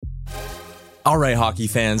All right, hockey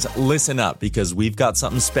fans, listen up because we've got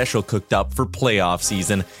something special cooked up for playoff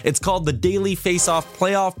season. It's called the Daily Face-Off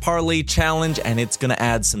Playoff Parlay Challenge, and it's going to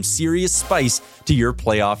add some serious spice to your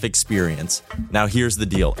playoff experience. Now, here's the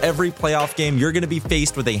deal. Every playoff game, you're going to be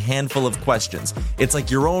faced with a handful of questions. It's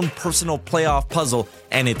like your own personal playoff puzzle,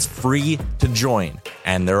 and it's free to join.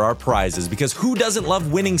 And there are prizes, because who doesn't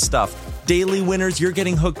love winning stuff? Daily winners, you're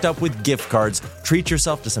getting hooked up with gift cards. Treat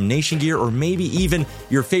yourself to some Nation gear or maybe even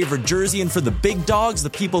your favorite jersey. And for the big dogs, the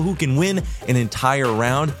people who can win an entire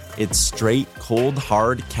round, it's straight, cold,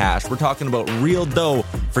 hard cash. We're talking about real dough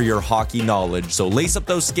for your hockey knowledge. So lace up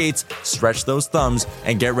those skates, stretch those thumbs,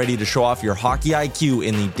 and get ready to show off your hockey IQ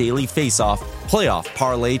in the Daily Face-Off Playoff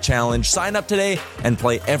Parlay Challenge. Sign up today and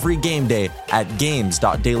play every game day at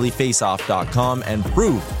games.dailyfaceoff.com and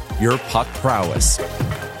prove your puck prowess.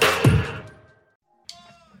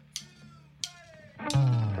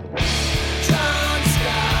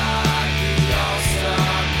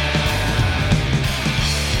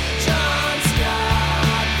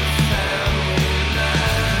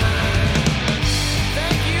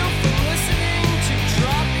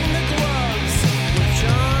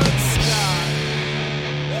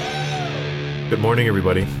 Good morning,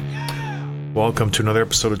 everybody. Welcome to another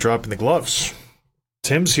episode of Dropping the Gloves.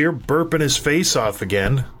 Tim's here, burping his face off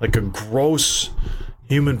again, like a gross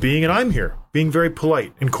human being, and I'm here, being very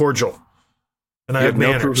polite and cordial. And I have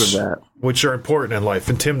manners, proof of that, which are important in life,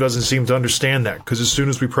 and Tim doesn't seem to understand that, because as soon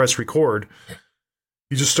as we press record,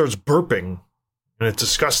 he just starts burping, and it's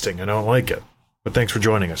disgusting, and I don't like it. But thanks for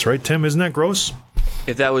joining us, right, Tim? Isn't that gross?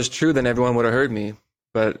 If that was true, then everyone would have heard me,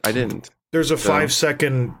 but I didn't. There's a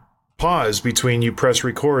 5-second pause between you press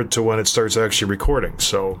record to when it starts actually recording,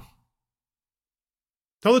 so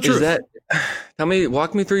tell the truth.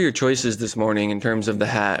 Walk me through your choices this morning in terms of the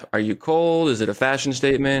hat. Are you cold? Is it a fashion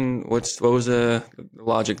statement? What was the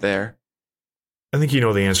logic there? I think you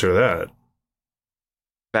know the answer to that.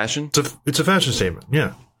 Fashion? It's a fashion statement,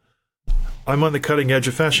 yeah. I'm on the cutting edge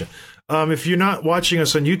of fashion. If you're not watching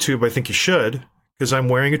us on YouTube, I think you should, because I'm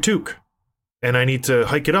wearing a toque, and I need to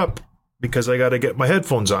hike it up because I got to get my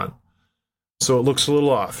headphones on. So it looks a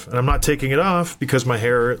little off. And I'm not taking it off because my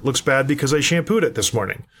hair looks bad because I shampooed it this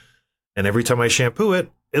morning. And every time I shampoo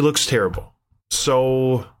it, it looks terrible.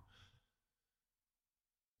 So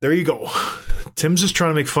there you go. Tim's just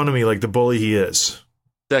trying to make fun of me like the bully he is.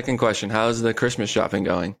 Second question, how's the Christmas shopping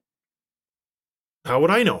going? How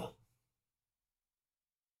would I know?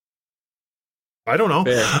 I don't know.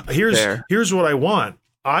 Here's what I want.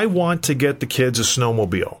 I want to get the kids a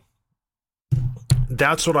snowmobile.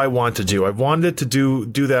 That's what I want to do. I've wanted to do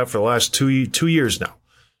that for the last two years now.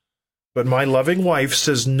 But my loving wife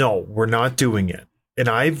says, no, we're not doing it. And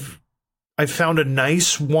I've found a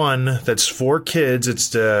nice one that's for kids. It's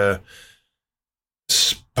the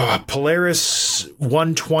Polaris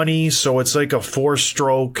 120. So it's like a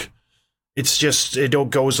 4-stroke. It's just, it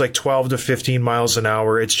goes like 12 to 15 miles an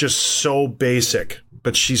hour. It's just so basic.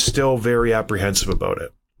 But she's still very apprehensive about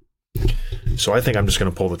it. So I think I'm just going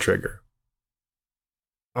to pull the trigger.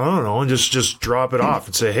 I don't know, and just drop it off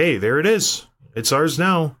and say, hey, there it is. It's ours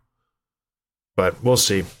now. But we'll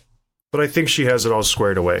see. But I think she has it all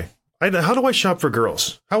squared away. How do I shop for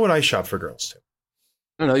girls? How would I shop for girls, Tim?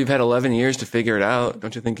 I don't know. You've had 11 years to figure it out.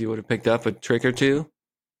 Don't you think you would have picked up a trick or two?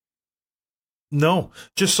 No,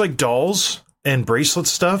 just like dolls and bracelet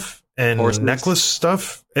stuff and necklace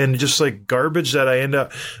stuff and just like garbage that I end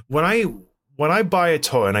up... When I buy a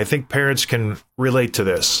toy, and I think parents can relate to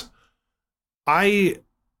this, I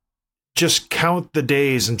just count the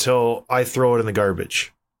days until I throw it in the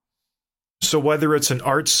garbage. So whether it's an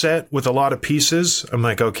art set with a lot of pieces, I'm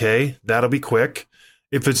like, okay, that'll be quick.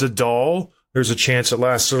 If it's a doll, there's a chance it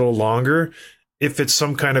lasts a little longer. If it's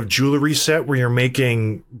some kind of jewelry set where you're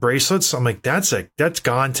making bracelets, I'm like, that's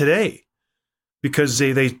gone today. Because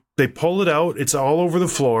they pull it out, it's all over the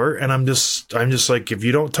floor, and I'm just like, if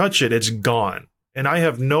you don't touch it, it's gone. And I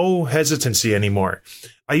have no hesitancy anymore.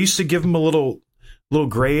 I used to give them a little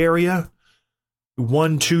gray area,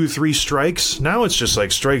 1, 2, 3 strikes. Now it's just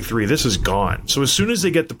like strike 3. This is gone. So as soon as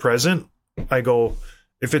they get the present, I go,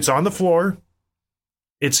 if it's on the floor,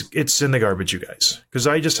 it's in the garbage, you guys, because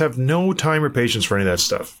I just have no time or patience for any of that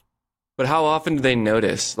stuff. But how often do they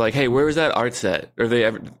notice? Like, hey, where was that art set? Or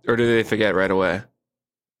do they forget right away?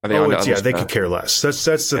 Are they they could care less.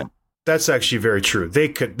 That's actually very true. They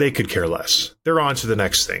could care less. They're on to the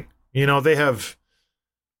next thing. You know, they have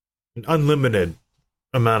an unlimited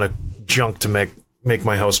amount of junk to make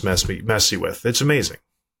my house messy with. It's amazing.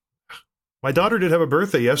 My daughter did have a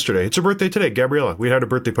birthday yesterday. It's her birthday today, Gabriella. We had a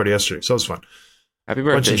birthday party yesterday, so it was fun. Happy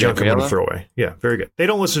birthday, bunch of junk I'm Gabriella. going to throw away. Yeah, very good. They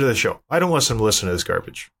don't listen to the show. I don't want them to listen to this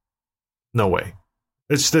garbage. No way.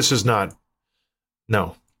 This is not.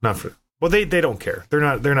 No, not for. Well, they don't care. They're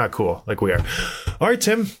not cool like we are. All right,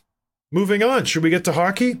 Tim. Moving on. Should we get to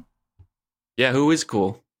hockey? Yeah, who is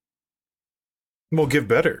cool? Well, Give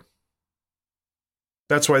Better.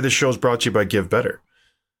 That's why this show is brought to you by Give Better,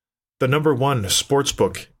 the #1 sports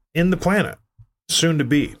book in the planet, soon to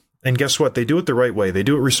be. And guess what? They do it the right way. They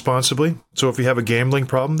do it responsibly. So if you have a gambling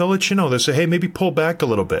problem, they'll let you know. They'll say, hey, maybe pull back a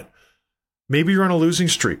little bit. Maybe you're on a losing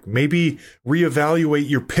streak. Maybe reevaluate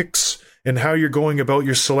your picks and how you're going about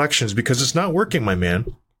your selections because it's not working, my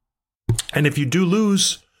man. And if you do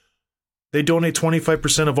lose, they donate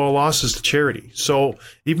 25% of all losses to charity. So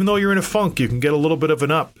even though you're in a funk, you can get a little bit of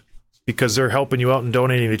an up because they're helping you out and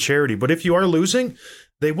donating to charity. But if you are losing,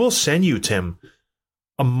 they will send you, Tim,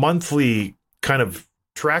 a monthly kind of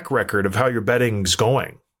track record of how your betting's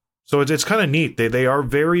going. So it's kind of neat. They are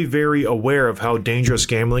very, very aware of how dangerous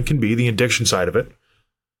gambling can be, the addiction side of it.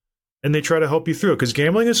 And they try to help you through it because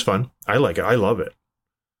gambling is fun. I like it. I love it.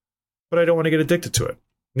 But I don't want to get addicted to it,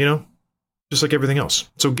 just like everything else.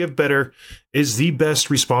 So Give Better is the best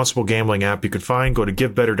responsible gambling app you could find. Go to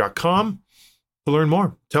givebetter.com to learn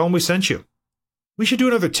more. Tell them we sent you. We should do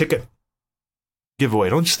another ticket giveaway,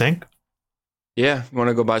 don't you think? Yeah. Want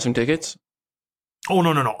to go buy some tickets? Oh,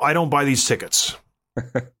 no. I don't buy these tickets.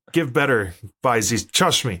 Give Better buys these.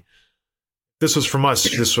 Trust me. This was from us.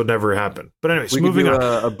 This would never happen. But anyways, moving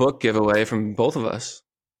on. A book giveaway from both of us.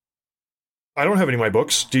 I don't have any of my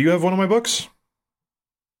books. Do you have one of my books?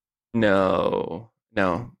 No.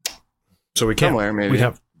 So we can't. Somewhere, maybe.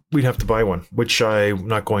 We'd have to buy one, which I'm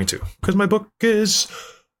not going to because my book is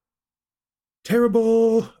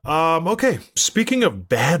terrible. Okay. Speaking of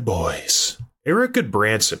bad boys, Eric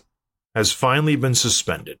Goodbranson has finally been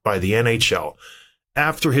suspended by the NHL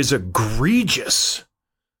after his egregious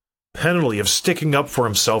penalty of sticking up for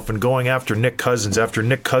himself and going after Nick Cousins after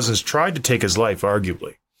Nick Cousins tried to take his life,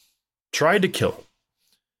 arguably. Tried to kill him.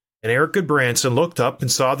 And Eric Goodbranson looked up and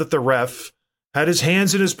saw that the ref had his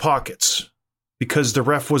hands in his pockets because the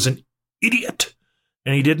ref was an idiot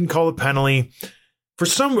and he didn't call a penalty. For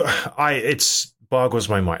some, it's boggles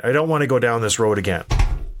my mind. I don't want to go down this road again.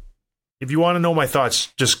 If you want to know my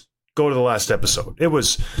thoughts, just go to the last episode. It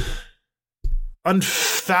was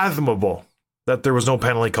unfathomable that there was no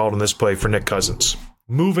penalty called in this play for Nick Cousins.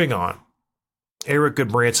 Moving on. Eric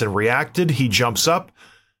Goodbranson reacted. He jumps up,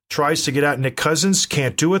 tries to get at Nick Cousins,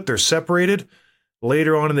 can't do it. They're separated.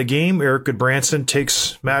 Later on in the game, Eric Goodbranson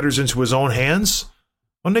takes matters into his own hands.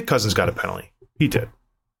 Well, Nick Cousins got a penalty. He did.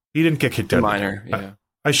 He didn't get kicked out. Minor, yeah.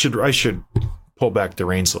 I should pull back the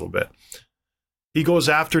reins a little bit. He goes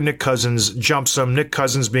after Nick Cousins, jumps him. Nick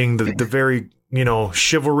Cousins being the very,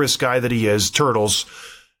 chivalrous guy that he is, turtles.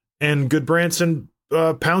 And Goodbranson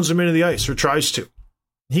pounds him into the ice, or tries to.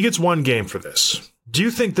 He gets one game for this. Do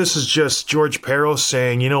you think this is just George Peros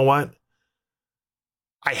saying, you know what?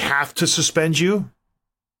 I have to suspend you,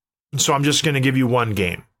 so I'm just going to give you one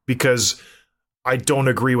game because I don't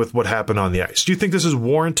agree with what happened on the ice. Do you think this is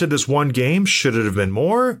warranted, this one game? Should it have been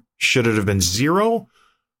more? Should it have been 0?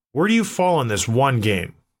 Where do you fall on this one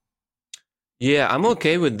game? Yeah, I'm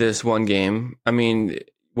okay with this one game. I mean,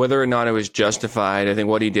 whether or not it was justified, I think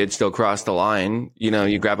what he did still crossed the line.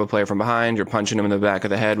 You grab a player from behind, you're punching him in the back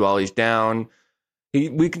of the head while he's down.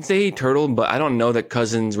 We can say he turtled, but I don't know that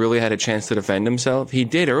Cousins really had a chance to defend himself. He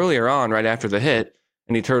did earlier on, right after the hit,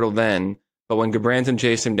 and he turtled then. But when Goodbranson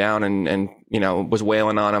chased him down and was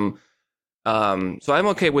wailing on him, so I'm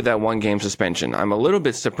okay with that one game suspension. I'm a little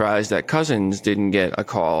bit surprised that Cousins didn't get a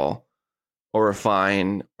call or a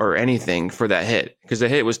fine or anything for that hit, because the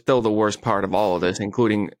hit was still the worst part of all of this,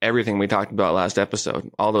 including everything we talked about last episode.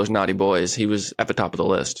 All those naughty boys, he was at the top of the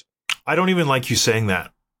list. I don't even like you saying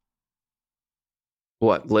that.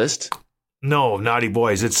 What, list? No, naughty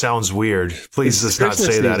boys. It sounds weird. Please let's not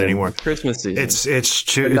say that anymore. It's Christmas season. It's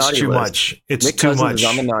too much. It's Nick too Cousins much. Is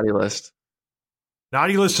on the naughty list.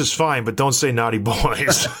 Naughty list is fine, but don't say naughty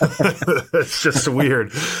boys. It's just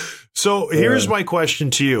weird. So here's my question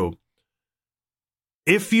to you.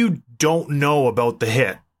 If you don't know about the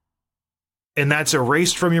hit, and that's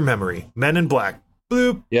erased from your memory, Men in Black,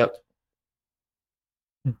 bloop. Yep.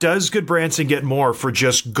 Does Goodbranson get more for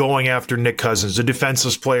just going after Nick Cousins, a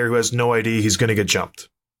defenseless player who has no idea he's going to get jumped?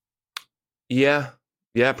 Yeah,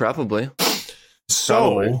 probably.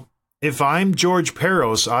 So, if I'm George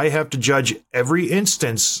Peros, I have to judge every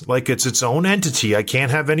instance like it's its own entity. I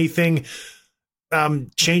can't have anything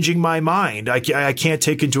changing my mind. I can't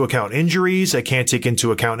take into account injuries. I can't take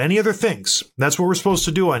into account any other things. That's what we're supposed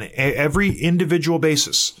to do on every individual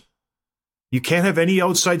basis. You can't have any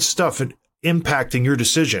outside stuff impacting your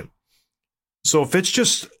decision. So if it's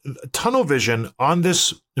just tunnel vision on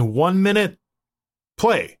this 1 minute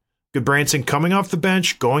play, Goodbranson coming off the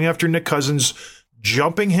bench, going after Nick Cousins,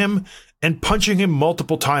 jumping him and punching him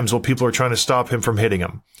multiple times while people are trying to stop him from hitting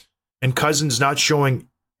him. And Cousins not showing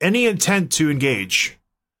any intent to engage.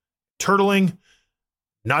 Turtling,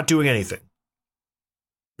 not doing anything.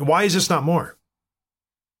 Why is this not more?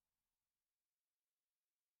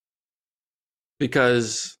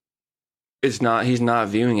 Because he's not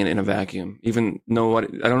viewing it in a vacuum. Even though I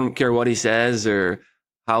don't care what he says or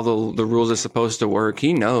how the rules are supposed to work.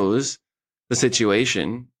 He knows the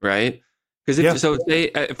situation, right? Because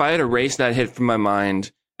if I had erased that hit from my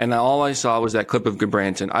mind and all I saw was that clip of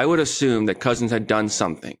Goodbranson, I would assume that Cousins had done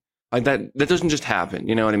something like that. That doesn't just happen.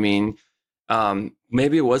 You know what I mean?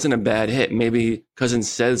 Maybe it wasn't a bad hit. Maybe Cousins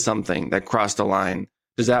said something that crossed the line.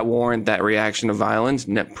 Does that warrant that reaction of violence?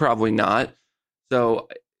 No, probably not. So,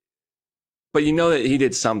 but you know that he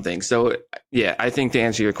did something. So, yeah, I think to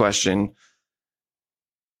answer your question,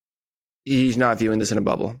 he's not viewing this in a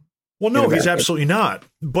bubble. Well, no, he's absolutely not.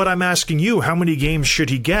 But I'm asking you, how many games should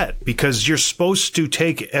he get? Because you're supposed to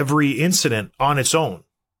take every incident on its own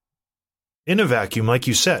in a vacuum, like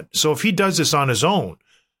you said. So if he does this on his own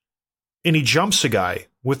and he jumps a guy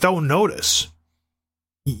without notice,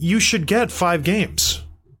 you should get 5 games.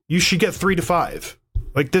 You should get 3 to 5.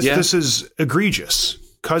 Like this, This is egregious.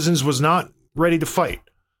 Cousins was not ready to fight.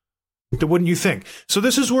 Wouldn't you think? So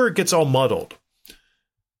this is where it gets all muddled.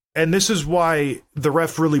 And this is why the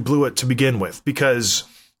ref really blew it to begin with, because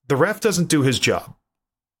the ref doesn't do his job.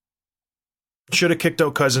 Should have kicked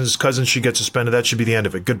out Cousins. Cousins should get suspended. That should be the end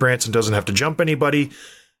of it. Goodbranson doesn't have to jump anybody.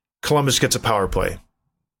 Columbus gets a power play.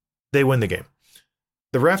 They win the game.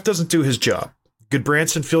 The ref doesn't do his job.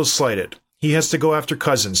 Goodbranson feels slighted. He has to go after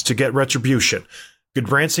Cousins to get retribution.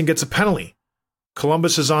 Goodbranson gets a penalty.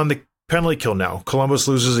 Columbus is on the penalty kill now. Columbus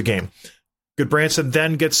loses a game. Goodbranson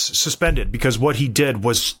then gets suspended because what he did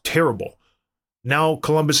was terrible. Now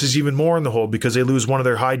Columbus is even more in the hole because they lose one of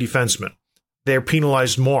their high defensemen. They're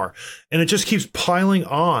penalized more. And it just keeps piling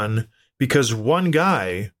on because one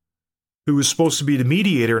guy who is supposed to be the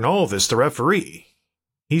mediator in all of this, the referee,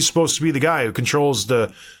 he's supposed to be the guy who controls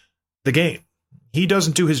the game. He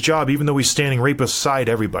doesn't do his job even though he's standing right beside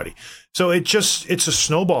everybody. So it's a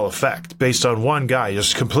snowball effect based on one guy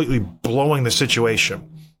just completely blowing the situation.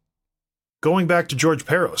 Going back to George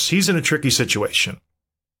Peros, he's in a tricky situation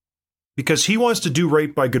because he wants to do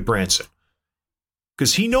right by Goodbranson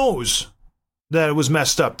because he knows that it was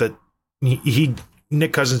messed up that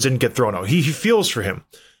Nick Cousins didn't get thrown out. He feels for him,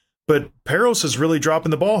 but Peros is really dropping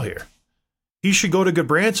the ball here. He should go to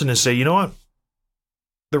Goodbranson and say, you know what?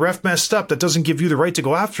 The ref messed up. That doesn't give you the right to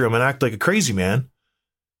go after him and act like a crazy man.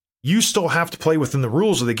 You still have to play within the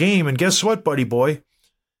rules of the game. And guess what, buddy boy?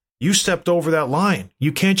 You stepped over that line.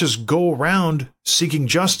 You can't just go around seeking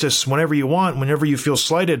justice whenever you want, whenever you feel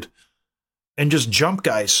slighted, and just jump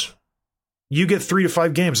guys. You get 3 to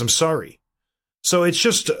 5 games. I'm sorry. So it's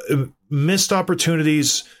just missed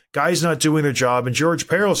opportunities, guys not doing their job, and George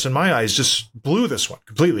Peros, in my eyes, just blew this one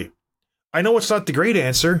completely. I know it's not the great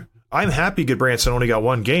answer. I'm happy Goodbranson only got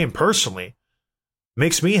 1 game personally.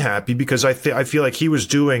 Makes me happy because I feel like he was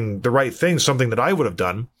doing the right thing, something that I would have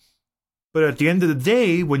done. But at the end of the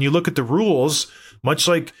day, when you look at the rules, much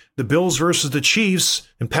like the Bills versus the Chiefs,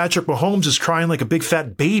 and Patrick Mahomes is crying like a big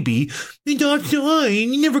fat baby, "He's offside.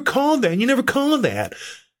 You never called that. You never called that."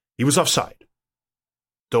 He was offside.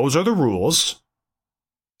 Those are the rules.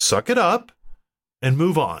 Suck it up and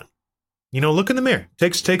move on. Look in the mirror.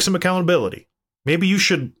 Take some accountability. Maybe you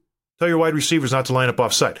should tell your wide receivers not to line up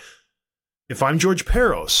offside. If I'm George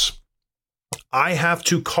Peros, I have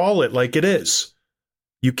to call it like it is.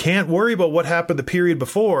 You can't worry about what happened the period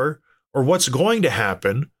before or what's going to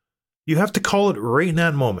happen. You have to call it right in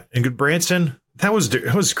that moment. And Goodbranson,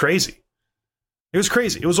 it was crazy. It was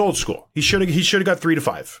crazy. It was old school. He should have got 3 to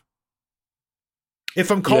 5.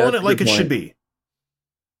 If I'm calling it like it should be.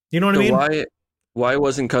 You know what I mean? Why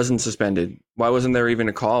wasn't Cousins suspended? Why wasn't there even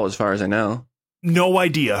a call as far as I know? No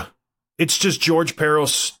idea. It's just George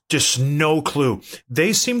Peros, just no clue.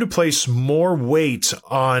 They seem to place more weight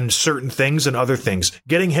on certain things than other things.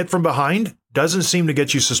 Getting hit from behind doesn't seem to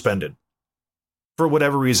get you suspended for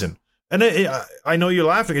whatever reason. And I know you're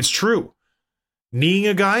laughing. It's true. Kneeing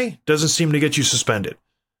a guy doesn't seem to get you suspended.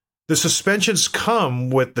 The suspensions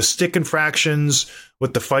come with the stick infractions,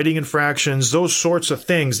 with the fighting infractions, those sorts of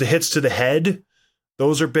things. The hits to the head,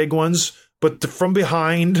 those are big ones. But from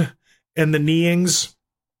behind and the kneeings,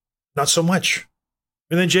 not so much.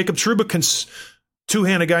 And then Jacob Trouba can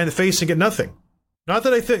two-hand a guy in the face and get nothing. Not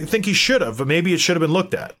that I think he should have, but maybe it should have been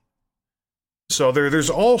looked at. So there's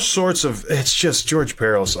all sorts of, it's just George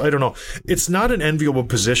Peros. I don't know. It's not an enviable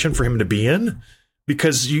position for him to be in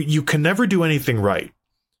because you can never do anything right.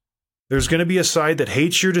 There's going to be a side that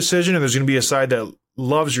hates your decision and there's going to be a side that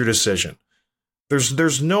loves your decision.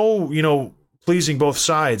 There's no, pleasing both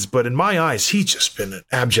sides, but in my eyes, he's just been an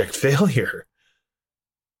abject failure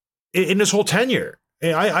in his whole tenure.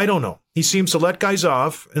 I don't know. He seems to let guys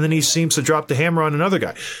off and then he seems to drop the hammer on another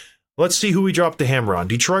guy. Let's see who he dropped the hammer on.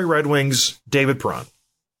 Detroit Red Wings, David Perron.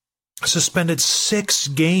 Suspended 6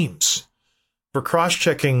 games for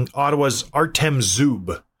cross-checking Ottawa's Artem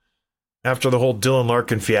Zub after the whole Dylan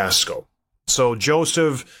Larkin fiasco. So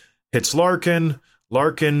Joseph hits Larkin.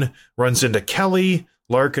 Larkin runs into Kelly.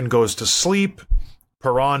 Larkin goes to sleep.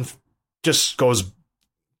 Perron just goes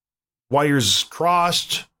wires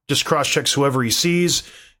crossed, just cross-checks whoever he sees,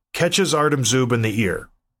 catches Artem Zub in the ear.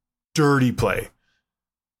 Dirty play.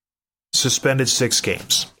 Suspended 6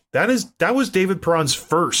 games. That was David Perron's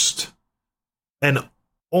first and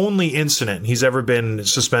only incident he's ever been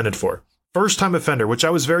suspended for. First time offender, which I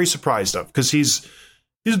was very surprised of because he's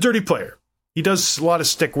a dirty player. He does a lot of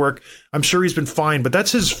stick work. I'm sure he's been fine, but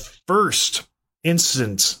that's his first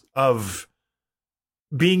instance of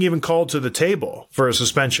being even called to the table for a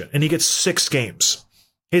suspension, and he gets 6 games.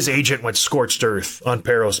 His agent went scorched earth on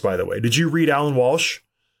Peros, by the way. Did you read Alan Walsh?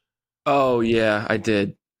 Oh, yeah, I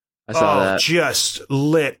did. I saw that. Just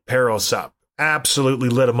lit Peros up. Absolutely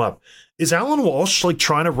lit him up. Is Alan Walsh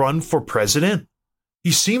trying to run for president?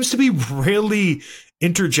 He seems to be really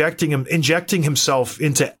injecting himself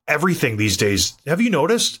into everything these days. Have you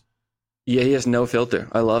noticed? Yeah, he has no filter.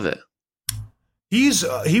 I love it. He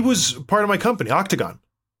was part of my company, Octagon.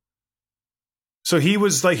 So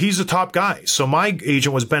he's a top guy. So my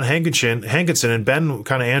agent was Ben Hankinson, and Ben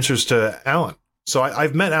kind of answers to Alan. So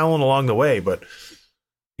I've met Alan along the way, but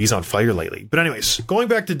he's on fire lately. But anyways, going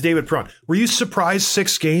back to David Perron, were you surprised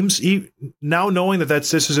 6 games? Now knowing that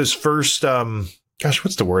this is his first,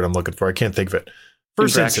 what's the word I'm looking for? I can't think of it.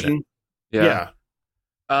 First incident. Yeah.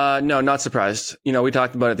 No, not surprised. We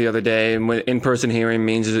talked about it the other day, and in-person hearing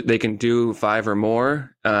means that they can do 5 or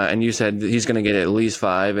more. And you said he's going to get at least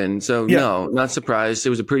 5. And so, no, not surprised. It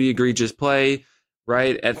was a pretty egregious play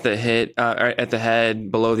right at the at the head,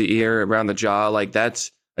 below the ear, around the jaw.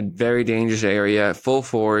 That's a very dangerous area, full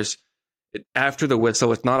force. After the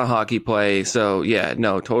whistle, it's not a hockey play. So, yeah,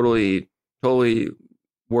 no, totally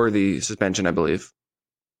worthy suspension, I believe.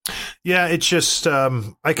 Yeah, it's just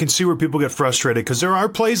I can see where people get frustrated because there are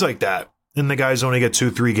plays like that, and the guys only get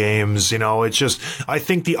 2-3 games. It's just I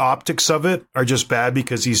think the optics of it are just bad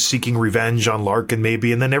because he's seeking revenge on Larkin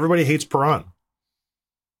maybe, and then everybody hates Perron.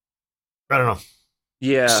 I don't know.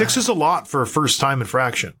 Yeah, 6 is a lot for a first-time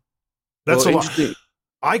infraction. That's a lot.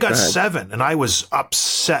 I got 7, and I was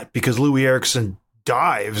upset because Louis Eriksson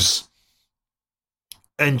dives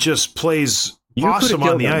and just plays awesome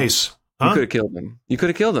on the ice. Huh? You could have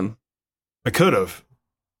killed him. I could have.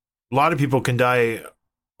 A lot of people can die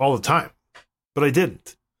all the time, but I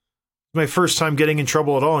didn't. My first time getting in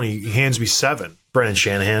trouble at all, and he hands me 7. Brendan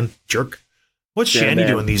Shanahan, jerk. What's Shanny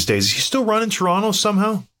doing these days? Is he still running Toronto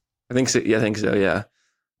somehow? I think so. Yeah.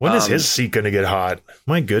 When is his seat going to get hot?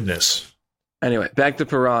 My goodness. Anyway, back to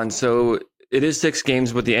Perron. So it is 6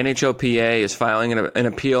 games, but the NHLPA is filing an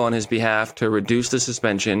appeal on his behalf to reduce the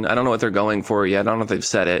suspension. I don't know what they're going for yet. I don't know if they've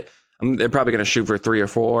said it. They're probably going to shoot for 3 or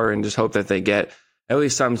 4 and just hope that they get at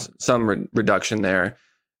least some reduction there.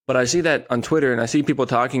 But I see that on Twitter and I see people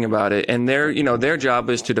talking about it, and their job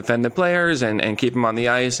is to defend the players and keep them on the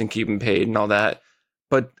ice and keep them paid and all that.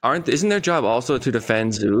 But isn't their job also to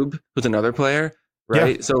defend Zub, who's another player,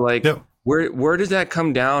 right? Yeah. So where does that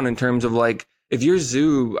come down in terms of if you're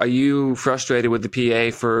Zub, are you frustrated with the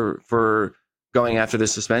PA for going after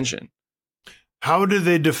this suspension? How do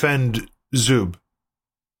they defend Zub?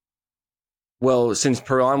 Well, since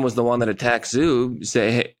Perron was the one that attacked Zub,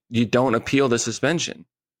 say, hey, you don't appeal the suspension.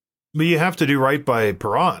 But you have to do right by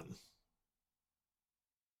Perron.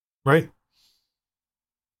 Right?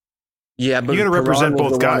 Yeah, but you got to represent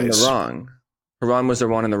both guys. Perron was the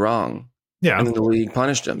one in the wrong. Yeah. And then the league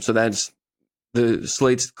punished him. So the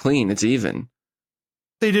slate's clean. It's even.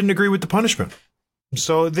 They didn't agree with the punishment.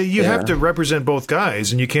 So you have to represent both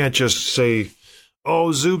guys, and you can't just say, oh,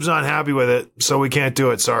 Zub's not happy with it, so we can't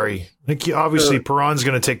do it. Sorry. Obviously, Perron's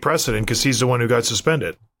going to take precedent because he's the one who got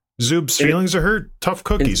suspended. Zub's feelings are hurt. Tough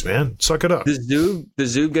cookies, man. Suck it up. Does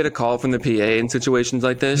Zub get a call from the PA in situations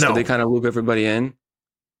like this? No. Do they kind of loop everybody in?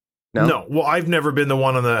 No. Well, I've never been the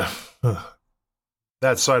one on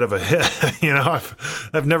that side of a hit.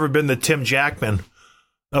 I've never been the Tim Jackman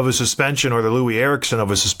of a suspension or the Louis Eriksson of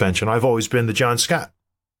a suspension. I've always been the John Scott,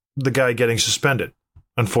 the guy getting suspended,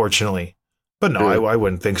 unfortunately. But no, I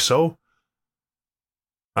wouldn't think so.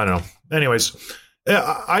 I don't know. Anyways,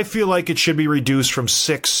 I feel like it should be reduced from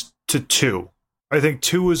 6 to 2. I think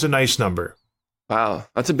 2 is a nice number. Wow,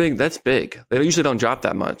 that's big. They usually don't drop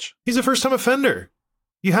that much. He's a first-time offender.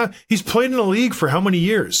 He's played in the league for how many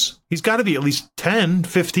years? He's got to be at least 10,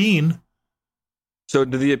 15. So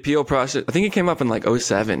did the appeal process, I think it came up in like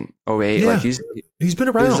 07, 08. Yeah, like he's been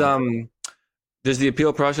around. Does the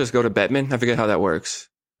appeal process go to Bettman? I forget how that works.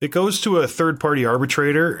 It goes to a third-party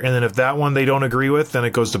arbitrator, and then if that one they don't agree with, then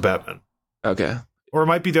it goes to Bettman. Okay. Or it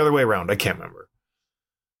might be the other way around. I can't remember.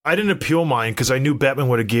 I didn't appeal mine because I knew Bettman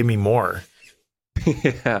would have gave me more.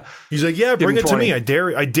 Yeah. He's like, yeah, bring it to me. I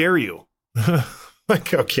dare you.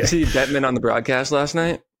 Like, okay. See Bettman on the broadcast last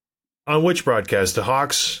night? On which broadcast? The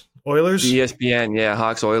Hawks Oilers? The ESPN, yeah,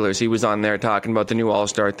 Hawks Oilers. He was on there talking about the new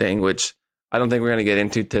All-Star thing, which I don't think we're going to get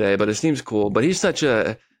into today, but it seems cool. But he's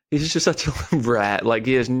just such a brat. Like,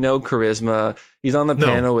 he has no charisma. He's on the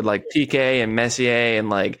panel with like PK and Messier, and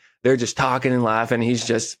like they're just talking and laughing. He's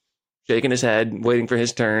just shaking his head, waiting for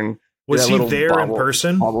his turn. Was he there in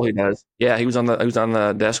person? Bobble he does. Yeah, he was on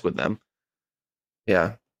the desk with them.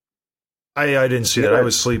 Yeah. I didn't see that. I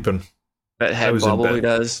was sleeping. That head bubble he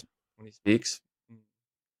does when he speaks.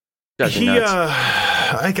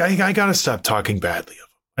 I gotta stop talking badly of him.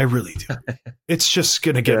 I really do. It's just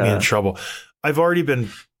gonna get me in trouble. I've already been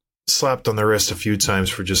slapped on the wrist a few times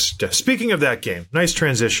for just speaking of that game. Nice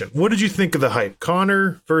transition. What did you think of the hype?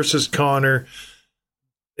 Connor versus Connor.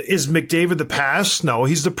 Is McDavid the past? No,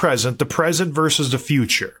 he's the present. The present versus the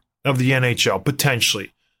future of the NHL,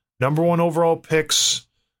 potentially. Number 1 overall picks.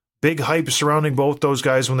 Big hype surrounding both those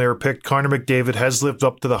guys when they were picked. Connor McDavid has lived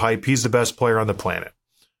up to the hype. He's the best player on the planet.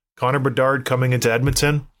 Connor Bedard coming into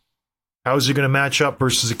Edmonton. How's he going to match up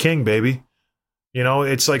versus the King, baby? You know,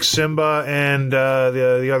 it's like Simba and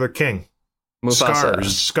the other king. Mufasa.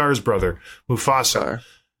 Scar's brother. Mufasa.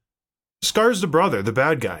 Scar's the brother, the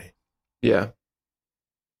bad guy. Yeah.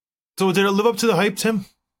 So did it live up to the hype, Tim?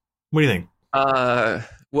 What do you think?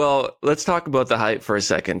 Well, let's talk about the hype for a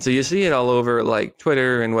second. So you see it all over like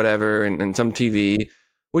Twitter and whatever and some TV,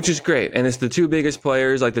 which is great. And it's the 2 biggest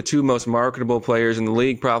players, like the 2 most marketable players in the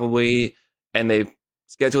league probably, and they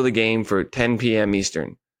schedule the game for 10 p.m.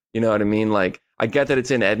 Eastern. You know what I mean? Like, I get that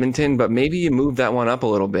it's in Edmonton, but maybe you move that one up a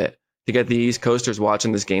little bit to get the East Coasters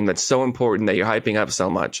watching this game that's so important that you're hyping up so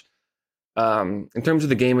much. In terms of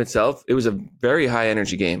the game itself, it was a very high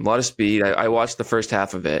energy game, a lot of speed. I watched the first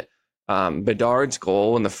half of it. Bedard's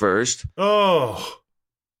goal in the first. Oh,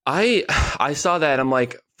 I saw that. I'm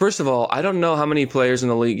like, first of all, I don't know how many players in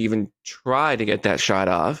the league even try to get that shot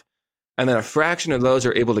off. And then a fraction of those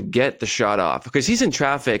are able to get the shot off because he's in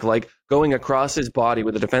traffic, like going across his body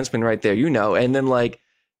with the defenseman right there, you know. And then like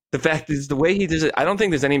the fact is the way he does it, I don't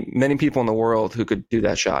think there's many people in the world who could do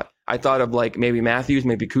that shot. I thought of like maybe Matthews,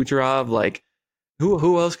 maybe Kucherov, like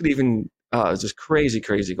who else could even, it's just crazy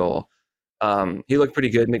goal. He looked pretty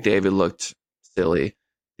good. McDavid looked silly.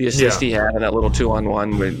 The assist he had in that little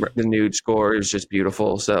 2-on-1 with the nude score is just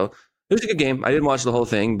beautiful. So it was a good game. I didn't watch the whole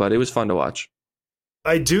thing, but it was fun to watch.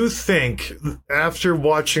 I do think after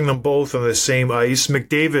watching them both on the same ice,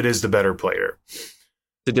 McDavid is the better player. It's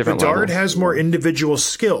a different Bedard level. has more individual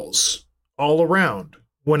skills all around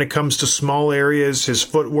when it comes to small areas, his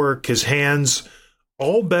footwork, his hands,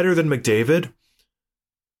 all better than McDavid.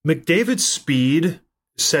 McDavid's speed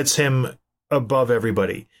sets him above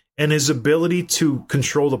everybody, and his ability to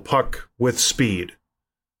control the puck with speed.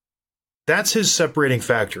 That's his separating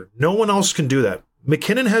factor. No one else can do that.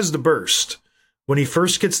 McKinnon has the burst. When he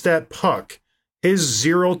first gets that puck, his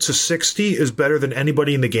 0 to 60 is better than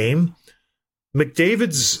anybody in the game.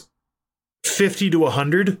 McDavid's 50 to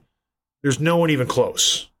 100, there's no one even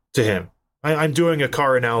close to him. I'm doing a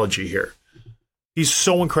car analogy here. He's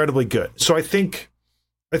so incredibly good. So I think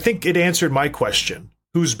it answered my question.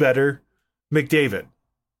 Who's better? McDavid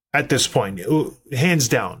at this point, hands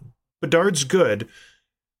down. Bedard's good.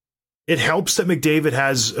 It helps that McDavid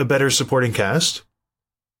has a better supporting cast.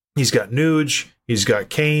 He's got Nuge, he's got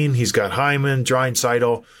Kane, he's got Hyman,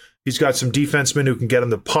 Draisaitl. He's got some defensemen who can get him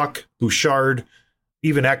the puck, Bouchard,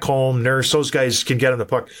 even Ekholm, Nurse. Those guys can get him the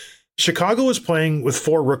puck. Chicago was playing with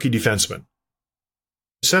 4 rookie defensemen.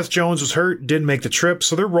 Seth Jones was hurt, didn't make the trip,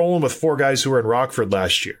 so they're rolling with 4 guys who were in Rockford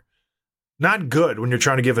last year. Not good when you're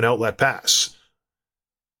trying to give an outlet pass.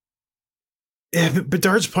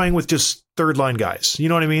 Bedard's playing with just third-line guys. You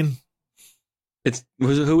know what I mean?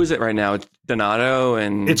 Who is it right now? It's Donato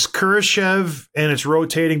and... It's Kurashev, and it's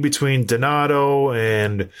rotating between Donato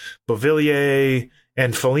and Beauvillier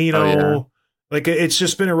and Foligno. Oh, yeah. Like, it's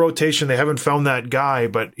just been a rotation. They haven't found that guy,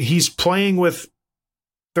 but he's playing with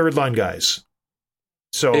third-line guys.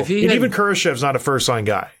 So even Kurashev's not a first line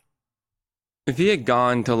guy. If he had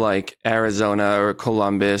gone to like Arizona or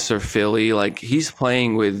Columbus or Philly, like he's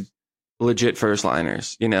playing with legit first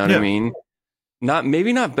liners. You know what I mean?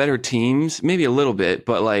 Maybe not better teams, maybe a little bit,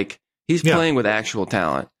 but like he's playing with actual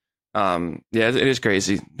talent. It is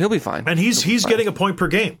crazy. He'll be fine. And he's getting a point per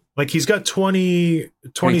game. Like he's got 20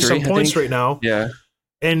 some points right now. Yeah.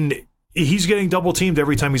 And he's getting double teamed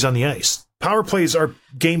every time he's on the ice. Power plays are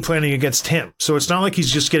game planning against him. So it's not like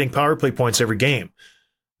he's just getting power play points every game.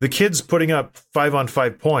 The kid's putting up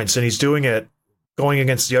 5-on-5 points, and he's doing it going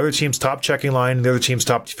against the other team's top checking line and the other team's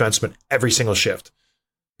top defenseman every single shift.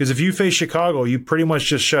 Because if you face Chicago, you pretty much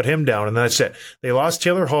just shut him down, and that's it. They lost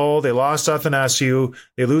Taylor Hall. They lost Athanasiou.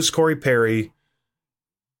 They lose Corey Perry.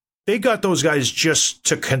 They got those guys just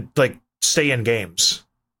to stay in games.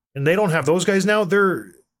 And they don't have those guys now.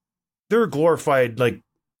 They're a glorified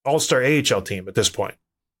all-star AHL team at this point.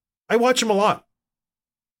 I watch them a lot.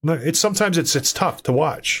 Sometimes it's tough to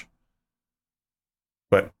watch.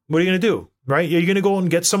 But what are you going to do, right? Are you going to go and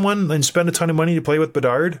get someone and spend a ton of money to play with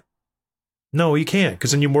Bedard? No, you can't,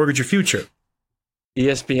 because then you mortgage your future.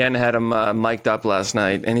 ESPN had him mic'd up last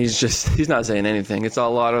night, and he's not saying anything. It's a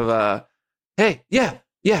lot of, hey, yeah,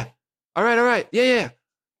 all right, yeah.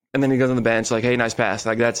 And then he goes on the bench like, hey, nice pass.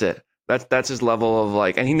 Like, that's it. That's his level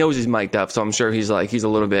of and he knows he's mic'd up, so I'm sure he's a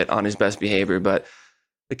little bit on his best behavior, but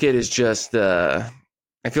the kid is just,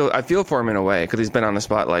 I feel for him in a way, because he's been on the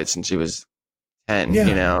spotlight since he was 10,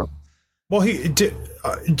 you know? Well,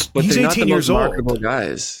 but he's 18 years old. Marketable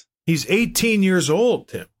guys. He's 18 years old,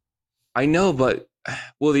 Tim. I know, but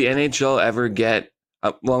will the NHL ever get?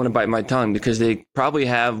 Well, I'm going to bite my tongue, because they probably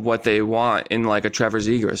have what they want in like a Trevor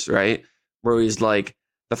Zegras, right? Where he's like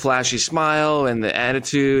the flashy smile and the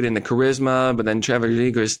attitude and the charisma, but then Trevor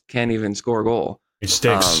Zegras can't even score a goal. It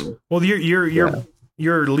stinks. Well,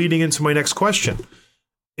 you're leading into my next question.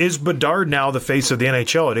 Is Bedard now the face of the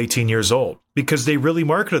NHL at 18 years old? Because they really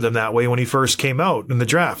marketed him that way when he first came out in the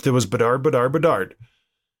draft. It was Bedard.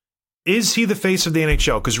 Is he the face of the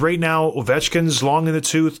NHL? Because right now, Ovechkin's long in the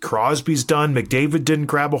tooth. Crosby's done. McDavid didn't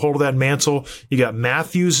grab a hold of that mantle. You got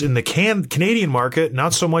Matthews in the Canadian market,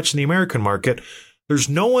 not so much in the American market. There's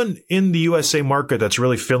no one in the USA market that's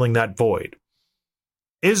really filling that void.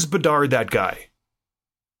 Is Bedard that guy?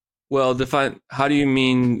 Well, how do you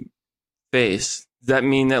mean face? Does that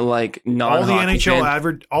mean that all the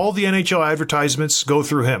NHL advertisements go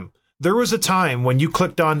through him? There was a time when you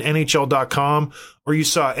clicked on NHL.com or you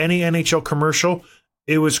saw any NHL commercial,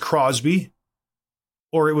 it was Crosby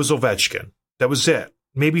or it was Ovechkin. That was it.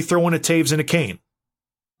 Maybe throw in a Taves and a Kane.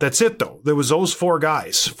 That's it, though. There was those four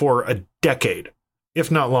guys for a decade, if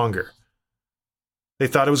not longer. They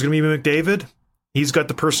thought it was going to be McDavid. He's got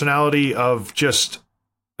the personality of just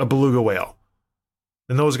a beluga whale.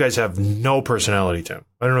 And those guys have no personality, Tim.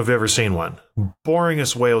 I don't know if you've ever seen one.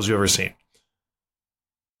 Boringest whales you've ever seen.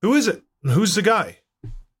 Who is it? Who's the guy?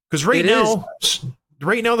 Because right now,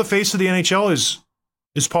 the face of the NHL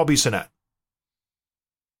is Paul Bissonnette.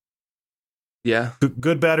 Yeah.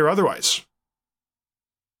 Good, bad, or otherwise.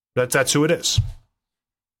 That's who it is.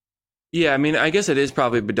 Yeah, I mean, I guess it is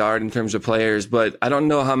probably Bedard in terms of players, but I don't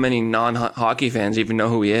know how many non-hockey fans even know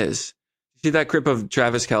who he is. See that clip of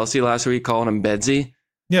Travis Kelce last week calling him Bedsy?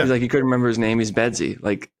 Yeah. He's like, he couldn't remember his name. He's Bedsy.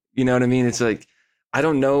 Like, you know what I mean? It's like, I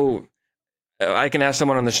don't know. I can ask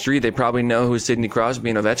someone on the street. They probably know who Sidney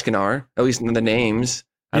Crosby and Ovechkin are, at least in the names.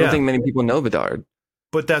 I don't think many people know Bedard.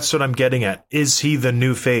 But that's what I'm getting at. Is he the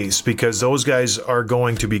new face? Because those guys are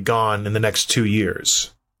going to be gone in the next 2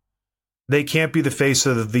 years. They can't be the face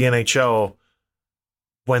of the NHL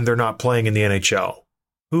when they're not playing in the NHL.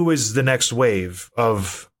 Who is the next wave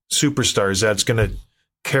of superstars that's going to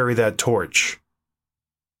carry that torch?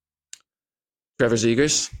 Trevor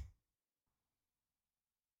Zegras.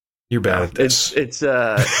 You're bad at this. It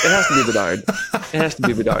has to be Bedard. It has to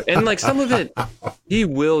be Bedard. And some of it, he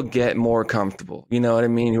will get more comfortable. You know what I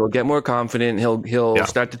mean? He'll get more confident. He'll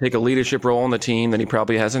start to take a leadership role on the team that he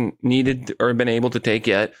probably hasn't needed or been able to take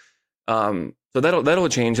yet. So that'll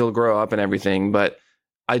change. He'll grow up and everything. But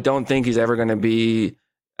I don't think he's ever going to be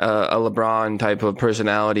a LeBron type of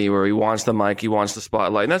personality where he wants the mic, he wants the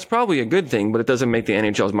spotlight. And that's probably a good thing, but it doesn't make the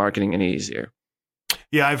NHL's marketing any easier.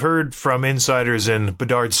 Yeah, I've heard from insiders in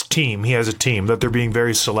Bedard's team, he has a team, that they're being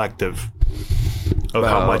very selective of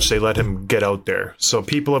how much they let him get out there. So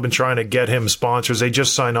people have been trying to get him sponsors. They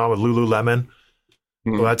just signed on with Lululemon.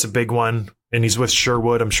 Well, that's a big one. And he's with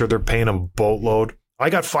Sherwood. I'm sure they're paying him a boatload. I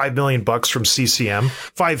got $5 million from CCM.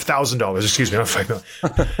 $5,000, excuse me, not $5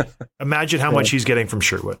 million. Imagine how much he's getting from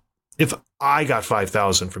Sherwood. If I got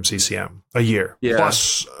 $5,000 from CCM a year,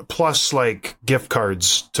 plus gift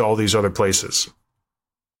cards to all these other places.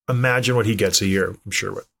 Imagine what he gets a year from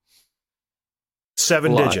Sherwood.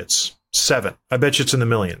 7 digits. 7. I bet you it's in the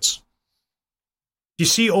millions. You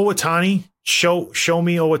see Owatani? Show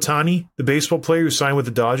me Owatani, the baseball player who signed with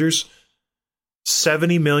the Dodgers.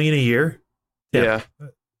 $70 million a year. Yeah.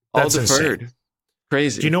 All deferred. Insane.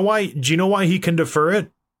 Crazy. Do you know why he can defer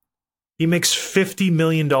it? He makes $50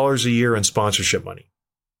 million a year in sponsorship money.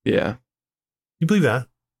 Yeah. You believe that?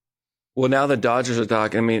 Well, now the Dodgers are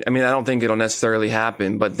talking. I mean, I don't think it'll necessarily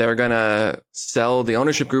happen, but they're gonna sell. The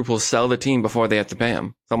ownership group will sell the team before they have to pay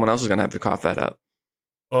him. Someone else is gonna have to cough that up.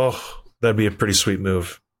 Oh, that'd be a pretty sweet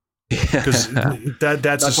move. Because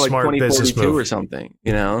that's a like smart business move or something.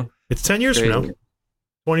 You know, it's 10 years from now.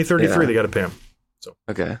 2033, they got to pay him. So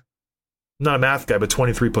okay, I'm not a math guy, but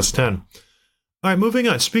 23 plus 10. All right, moving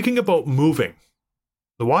on. Speaking about moving,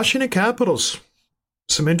 the Washington Capitals.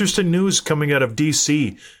 Some interesting news coming out of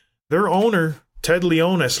DC. Their owner, Ted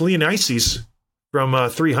Leonisis from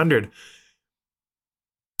 300,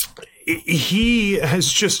 he has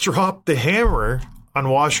just dropped the hammer on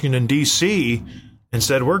Washington, D.C. and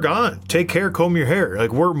said, we're gone. Take care, comb your hair.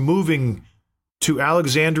 Like, we're moving to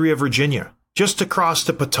Alexandria, Virginia, just across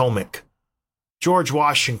the Potomac. George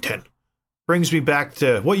Washington. Brings me back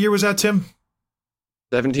to, what year was that, Tim?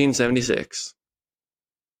 1776.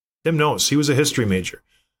 Tim knows. He was a history major.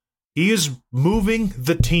 He is moving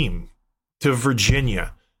the team to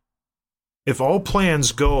Virginia. If all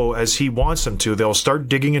plans go as he wants them to, they'll start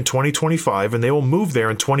digging in 2025 and they will move there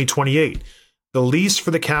in 2028. The lease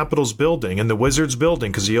for the Capitals building and the Wizards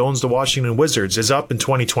building, because he owns the Washington Wizards, is up in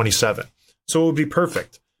 2027. So it would be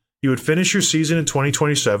perfect. You would finish your season in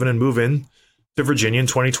 2027 and move in to Virginia in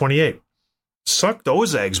 2028. Suck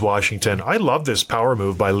those eggs, Washington. I love this power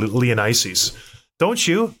move by Leonisis. Don't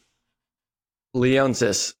you?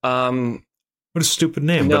 Leonsis. What a stupid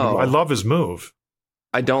name. No, but I love his move.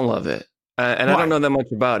 I don't love it. And Why? I don't know that much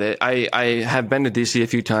about it. I have been to DC a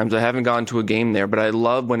few times. I haven't gone to a game there, but I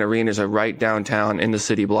love when arenas are right downtown in the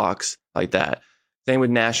city blocks like that. Same with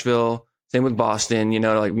Nashville. Same with Boston. You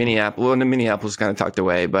know, like Minneapolis. Well, Minneapolis is kind of tucked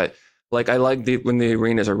away, but like I like when the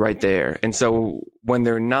arenas are right there. And so when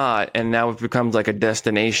they're not, and now it becomes like a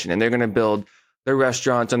destination, and they're going to build the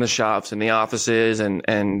restaurants and the shops and the offices and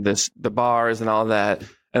the bars and all that.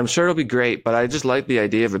 And I'm sure it'll be great, but I just like the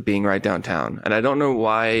idea of it being right downtown. And I don't know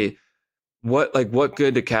why. What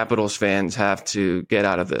good do Capitals fans have to get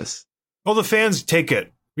out of this? Well, the fans take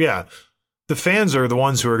it. Yeah. The fans are the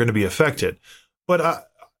ones who are going to be affected. But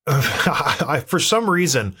for some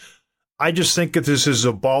reason, I just think that this is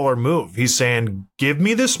a baller move. He's saying, give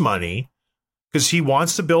me this money, because he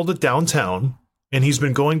wants to build it downtown. And he's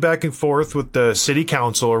been going back and forth with the city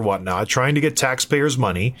council or whatnot, trying to get taxpayers'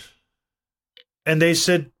 money. And they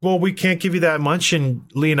said, well, we can't give you that much. And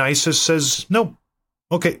Leonisis says, no.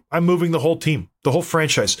 Okay, I'm moving the whole team, the whole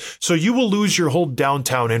franchise. So you will lose your whole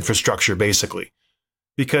downtown infrastructure, basically.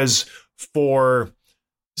 Because for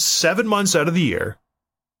 7 months out of the year,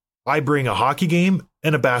 I bring a hockey game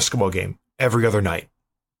and a basketball game every other night.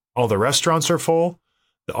 All the restaurants are full.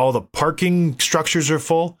 All the parking structures are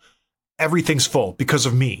full. Everything's full because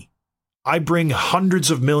of me. I bring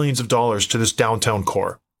hundreds of millions of dollars to this downtown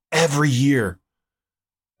core every year.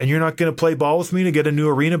 And you're not going to play ball with me to get a new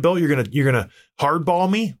arena built? You're going to hardball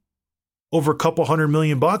me over a couple $100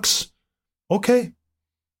 million? Okay.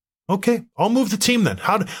 I'll move the team then.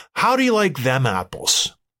 How do you like them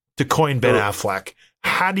apples? To coin Ben Affleck.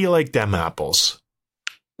 How do you like them apples?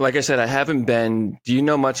 Like I said, I haven't been. Do you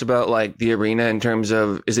know much about like the arena in terms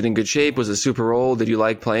of, is it in good shape? Was it super old? Did you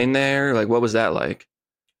like playing there? Like, what was that like?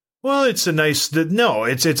 Well, it's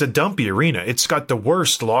a dumpy arena. It's got the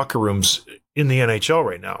worst locker rooms in the NHL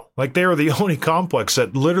right now. Like, they are the only complex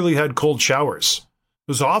that literally had cold showers.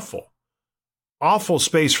 It was awful. Awful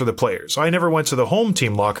space for the players. I never went to the home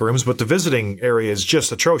team locker rooms, but the visiting area is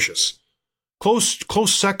just atrocious. Close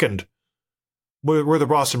second were the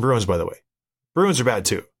Boston Bruins, by the way. Bruins are bad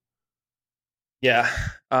too. Yeah.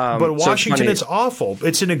 But Washington, it's awful.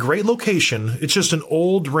 It's in a great location. It's just an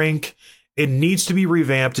old rink. It needs to be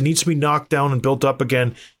revamped. It needs to be knocked down and built up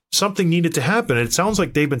again. Something needed to happen. It sounds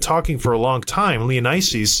like they've been talking for a long time,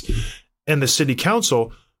 Leonisis and the city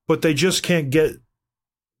council, but they just can't get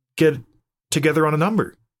together on a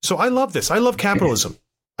number. So I love this. I love capitalism.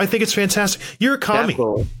 I think it's fantastic. You're a commie.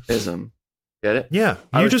 Capitalism. Get it? Yeah.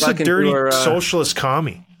 You're just a dirty socialist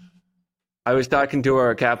commie. I was talking to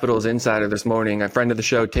our Capitals insider this morning, a friend of the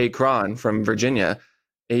show, Tate Cron from Virginia.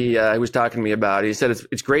 He was talking to me about it. He said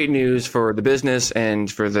it's great news for the business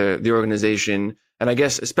and for the organization. And I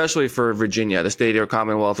guess especially for Virginia, the state or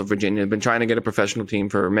Commonwealth of Virginia, have been trying to get a professional team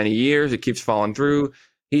for many years. It keeps falling through.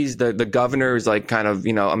 he's the governor is like kind of,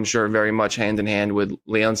 I'm sure very much hand in hand with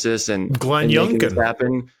Leonsis and Glenn making this Youngkin.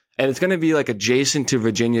 happen. And it's going to be like adjacent to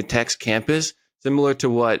Virginia Tech's campus, similar to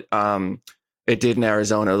what it did in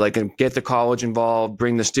Arizona. Like, get the college involved,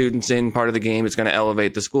 bring the students in, part of the game. It's going to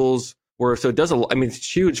elevate the schools. So it does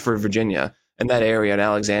it's huge for Virginia and that area and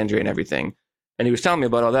Alexandria and everything. And he was telling me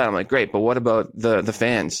about all that. I'm like, great, but what about the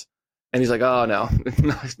fans? And he's like, oh no,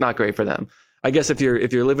 it's not great for them. I guess if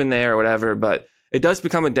you're living there or whatever, but it does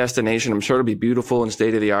become a destination. I'm sure it'll be beautiful and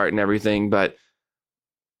state of the art and everything, but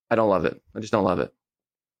I don't love it. I just don't love it.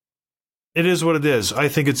 It is what it is. I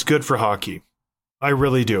think it's good for hockey. I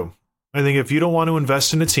really do. I think if you don't want to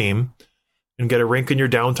invest in a team and get a rink in your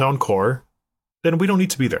downtown core, then we don't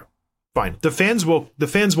need to be there. Fine. The fans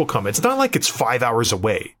will come. It's not like it's 5 hours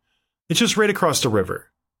away. It's just right across the river.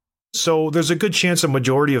 So there's a good chance a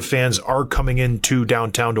majority of fans are coming into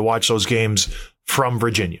downtown to watch those games from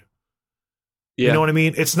Virginia. Yeah. You know what I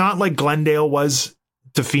mean? It's not like Glendale was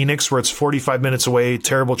to Phoenix, where it's 45 minutes away,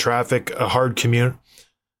 terrible traffic, a hard commute.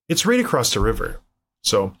 It's right across the river.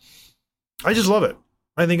 So I just love it.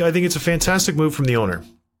 I think it's a fantastic move from the owner.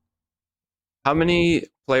 How many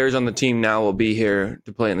players on the team now will be here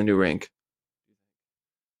to play in the new rink?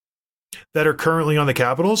 That are currently on the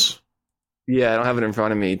Capitals? Yeah, I don't have it in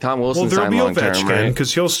front of me. Tom Wilson signed long term, right? Well, there'll be Ovechkin,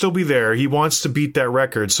 because he'll still be there. He wants to beat that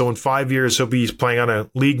record. So in 5 years, he'll be playing on a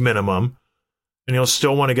league minimum, and he'll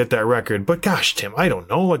still want to get that record. But gosh, Tim, I don't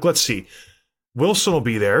know. Like, let's see. Wilson will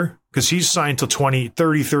be there because he's signed till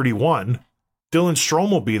 31. Dylan Strome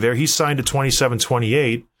will be there. He's signed to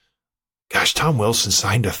 27-28. Gosh, Tom Wilson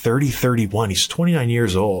signed to 30-31. He's 29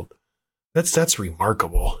 years old. That's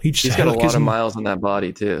remarkable. He's got a lot of miles on that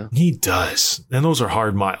body too. He does. And those are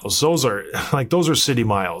hard miles. Those are city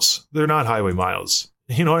miles. They're not highway miles.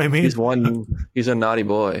 You know what I mean? He's a naughty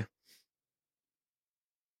boy.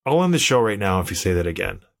 I'll end the show right now if you say that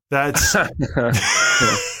again. That's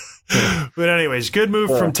But anyways, good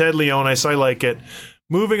move from Ted Leonis. I like it.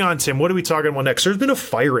 Moving on, Tim, what are we talking about next? There's been a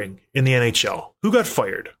firing in the NHL. Who got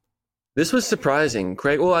fired? This was surprising,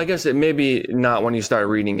 Craig. Well, I guess it maybe not when you start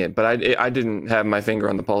reading it, but I didn't have my finger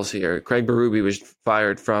on the pulse here. Craig Berube was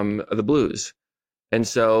fired from the Blues. And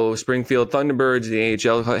so Springfield Thunderbirds, the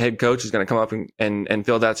AHL head coach, is going to come up and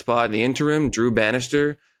fill that spot in the interim. Drew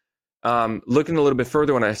Bannister. Looking a little bit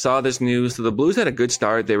further when I saw this news, so the Blues had a good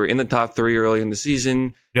start. They were in the top 3 early in the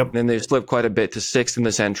season. Yep. Then they've slipped quite a bit to 6th in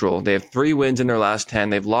the Central. They have 3 wins in their last 10.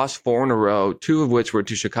 They've lost 4 in a row, 2 of which were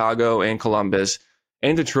to Chicago and Columbus.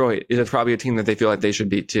 And Detroit is probably a team that they feel like they should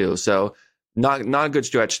beat too. So not a good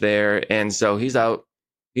stretch there. And so he's out.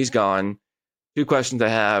 He's gone. 2 questions I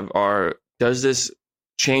have are, does this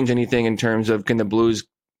change anything in terms of, can the Blues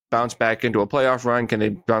bounce back into a playoff run? Can they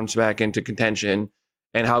bounce back into contention?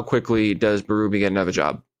 And how quickly does Berube get another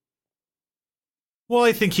job? Well,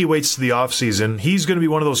 I think he waits to the offseason. He's going to be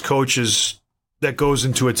one of those coaches that goes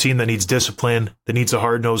into a team that needs discipline, that needs a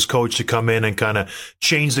hard-nosed coach to come in and kind of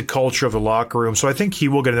change the culture of the locker room. So I think he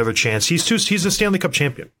will get another chance. He's a Stanley Cup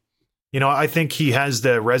champion. You know, I think he has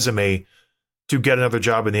the resume to get another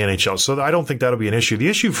job in the NHL. So I don't think that'll be an issue. The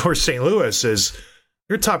issue for St. Louis is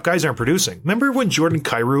their top guys aren't producing. Remember when Jordan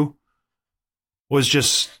Kyrou was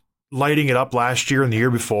just lighting it up last year and the year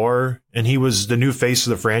before, and he was the new face of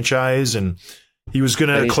the franchise, and he was going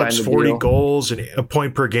to eclipse 40 goals and a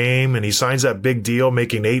point per game, and he signs that big deal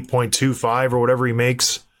making 8.25 or whatever he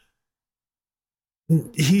makes.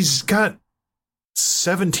 He's got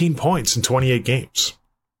 17 points in 28 games.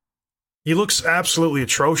 He looks absolutely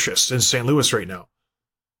atrocious in St. Louis right now.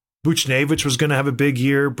 Buchnevich was going to have a big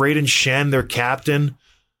year. Braden Shen, their captain,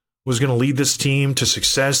 was going to lead this team to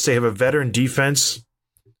success. They have a veteran defense.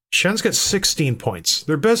 Shen's got 16 points.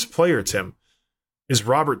 Their best player, Tim, is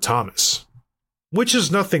Robert Thomas, which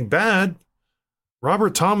is nothing bad.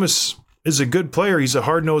 Robert Thomas is a good player. He's a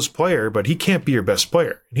hard-nosed player, but he can't be your best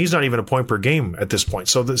player. And he's not even a point per game at this point.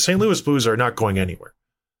 So the St. Louis Blues are not going anywhere.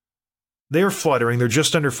 They're fluttering. They're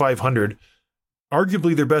just under 500.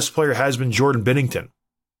 Arguably, their best player has been Jordan Binnington.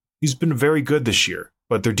 He's been very good this year,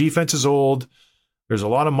 but their defense is old. There's a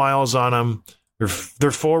lot of miles on them.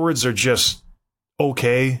 Their forwards are just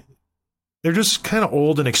okay. They're just kind of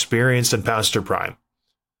old and experienced and past their prime.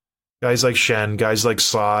 Guys like Shen, guys like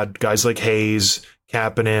Saad, guys like Hayes,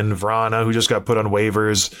 Kapanen, Vrana, who just got put on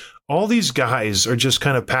waivers. All these guys are just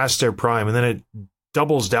kind of past their prime, and then it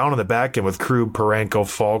doubles down on the back end with Krug, Parenko,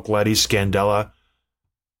 Falk, Leddy, Scandella.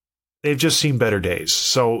 They've just seen better days.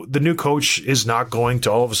 So the new coach is not going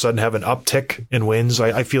to all of a sudden have an uptick in wins.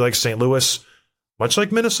 I feel like St. Louis, much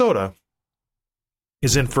like Minnesota,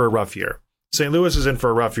 is in for a rough year. St. Louis is in for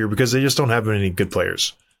a rough year because they just don't have any good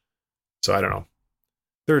players. So I don't know.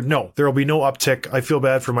 There will be no uptick. I feel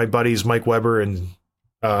bad for my buddies Mike Weber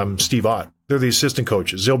and Steve Ott. They're the assistant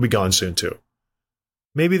coaches. They'll be gone soon too.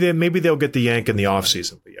 Maybe they'll get the yank in the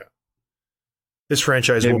offseason. But yeah, this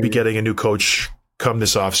franchise will be getting a new coach come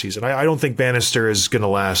this offseason. I don't think Bannister is going to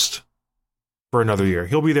last for another year.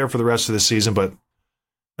 He'll be there for the rest of the season, but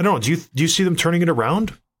I don't know. Do you see them turning it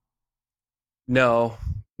around? No.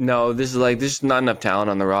 This is not enough talent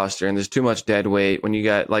on the roster, and there's too much dead weight. When you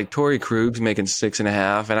got like Torrey Krug's making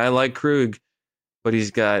 6.5, and I like Krug, but he's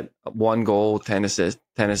got 1 goal, 10 assists,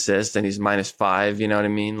 and he's -5. You know what I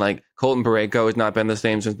mean? Like Colton Parayko has not been the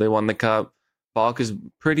same since they won the cup. Falk is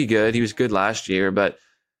pretty good. He was good last year, but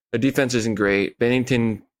the defense isn't great.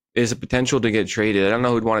 Bennington is a potential to get traded. I don't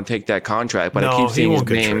know who'd want to take that contract, but I keep seeing his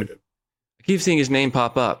name. Traded. I keep seeing his name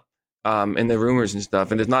pop up in the rumors and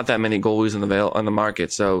stuff, and there's not that many goalies on the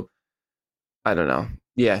market, so I don't know.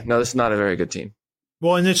 Yeah, no, this is not a very good team.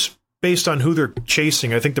 Well, and it's based on who they're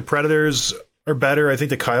chasing. I think the Predators are better. I think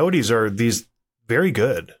the Coyotes are these very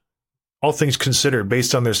good, all things considered,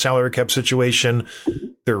 based on their salary cap situation,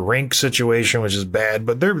 their rank situation, which is bad,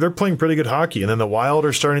 but they're playing pretty good hockey. And then the Wild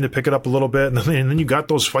are starting to pick it up a little bit, and then you got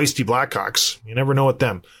those feisty Blackhawks. You never know with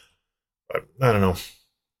them. But I don't know.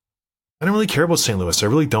 I don't really care about St. Louis. I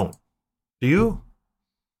really don't. Do you?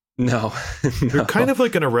 No. They're kind of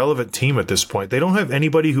like an irrelevant team at this point. They don't have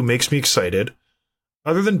anybody who makes me excited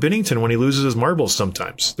other than Binnington when he loses his marbles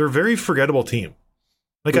sometimes. They're a very forgettable team.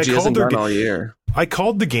 Like Which I called all year. I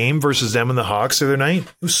called the game versus them and the Hawks the other night.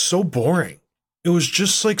 It was so boring. It was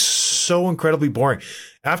just like so incredibly boring.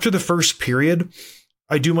 After the first period,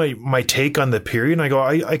 I do my take on the period and I go,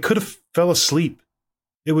 I could have fell asleep.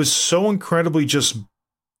 It was so incredibly just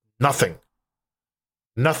nothing.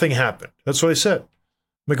 Nothing happened. That's what I said.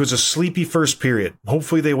 Like it was a sleepy first period.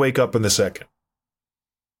 Hopefully they wake up in the second.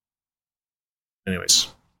 Anyways,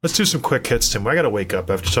 let's do some quick hits, Tim. I got to wake up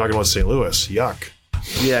after talking about St. Louis. Yuck.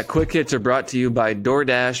 Yeah, quick hits are brought to you by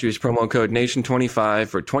DoorDash. Use promo code NATION25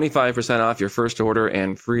 for 25% off your first order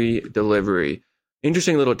and free delivery.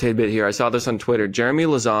 Interesting little tidbit here. I saw this on Twitter. Jeremy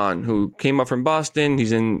Lauzon, who came up from Boston, he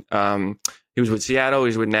was with Seattle,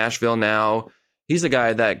 he's with Nashville now. He's the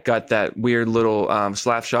guy that got that weird little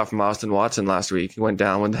slap shot from Austin Watson last week. He went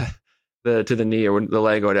down with to the knee or the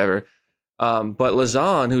leg or whatever. But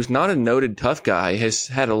Lauzon, who's not a noted tough guy, has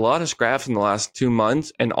had a lot of scraps in the last 2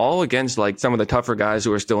 months, and all against like some of the tougher guys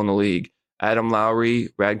who are still in the league. Adam Lowry,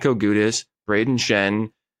 Radko Gudas, Braden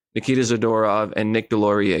Shen, Nikita Zadorov, and Nick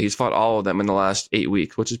Deslauriers. He's fought all of them in the last 8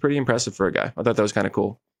 weeks, which is pretty impressive for a guy. I thought that was kind of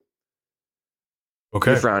cool.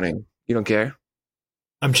 Okay. You're frowning. You don't care?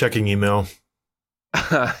 I'm checking email.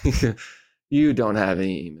 You don't have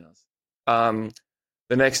any emails.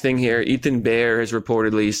 The next thing here, Ethan Bear has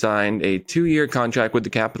reportedly signed a 2-year contract with the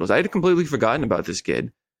Capitals. I had completely forgotten about this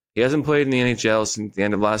kid. He hasn't played in the NHL since the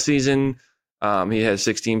end of last season. He had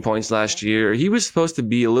 16 points last year. He was supposed to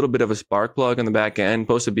be a little bit of a spark plug on the back end,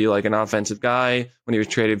 supposed to be like an offensive guy when he was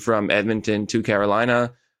traded from Edmonton to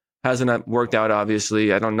Carolina. Hasn't worked out,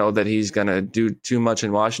 obviously. I don't know that he's going to do too much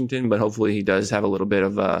in Washington, but hopefully he does have a little bit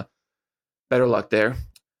of better luck there.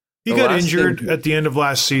 He got injured at the end of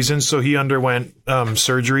last season, so he underwent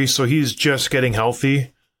surgery, so he's just getting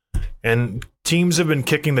healthy. And teams have been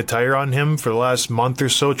kicking the tire on him for the last month or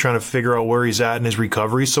so, trying to figure out where he's at in his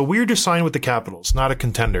recovery. So weird to sign with the Capitals. Not a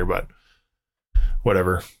contender, but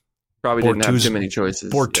whatever. Probably didn't have too many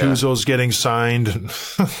choices. Bortuzzo's getting signed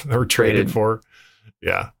or traded for.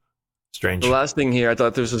 Yeah, strange. The last thing here, I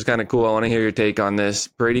thought this was kind of cool. I want to hear your take on this.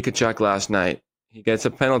 Brady Tkachuk last night. He gets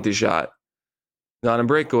a penalty shot on a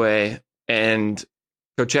breakaway, and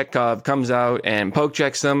Kochetkov comes out and poke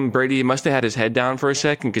checks him. Brady must have had his head down for a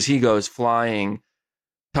second because he goes flying,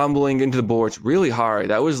 tumbling into the boards really hard.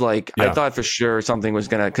 That was like, I thought for sure something was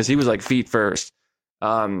going to, because he was like feet first.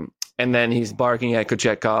 And then he's barking at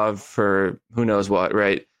Kochetkov for who knows what,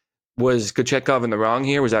 right? Was Kochetkov in the wrong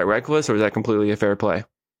here? Was that reckless or was that completely a fair play?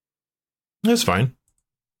 That's fine.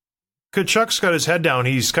 Kachuk's got his head down.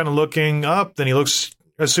 He's kind of looking up. Then he looks,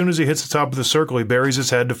 as soon as he hits the top of the circle, he buries his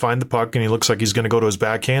head to find the puck, and he looks like he's going to go to his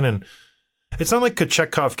backhand. And it's not like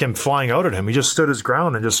Kochetkov came flying out at him. He just stood his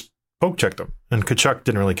ground and just poke checked him. And Tkachuk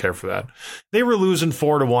didn't really care for that. They were losing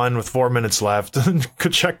 4-1 with 4 minutes left. And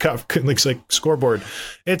Kochetkov looks like scoreboard.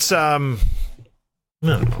 It's, I don't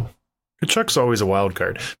know. Kachuk's always a wild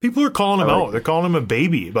card. People are calling him out. They're calling him a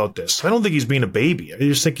baby about this. I don't think he's being a baby. I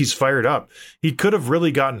just think he's fired up. He could have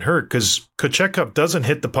really gotten hurt because Kochetkov doesn't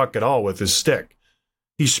hit the puck at all with his stick.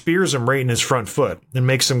 He spears him right in his front foot and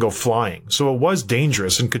makes him go flying. So it was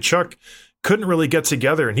dangerous, and Tkachuk couldn't really get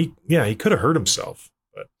together, and he could have hurt himself.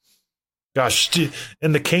 But gosh,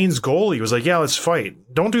 and the Canes goalie was like, "Yeah, let's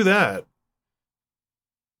fight. Don't do that."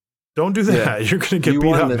 Don't do that. Yeah. You're going to get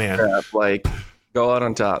beat up, man. Crap. Like, go out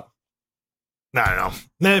on top. I don't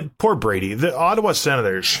know. Poor Brady. The Ottawa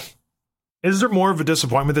Senators. Is there more of a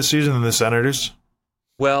disappointment this season than the Senators?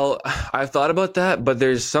 Well, I've thought about that, but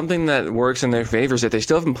there's something that works in their favor is that they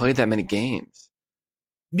still haven't played that many games.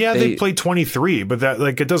 Yeah, they played 23, but that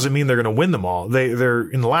it doesn't mean they're going to win them all. They're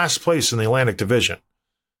in last place in the Atlantic Division,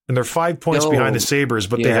 and they're 5 points behind the Sabres,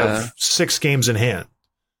 but they have 6 games in hand.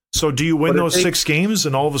 So, do you win those 6 games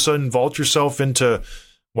and all of a sudden vault yourself into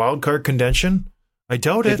wild card contention? I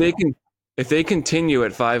doubt it. If they continue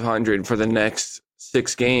at 500 for the next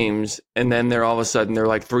 6 games, and then they're all of a sudden they're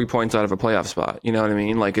like 3 points out of a playoff spot. You know what I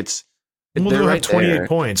mean? Like they'll have 28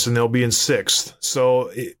 points and they'll be in 6th.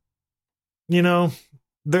 So,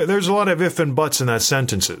 there's a lot of if and buts in that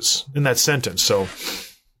sentence. So,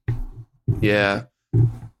 yeah, I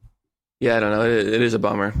don't know. It is a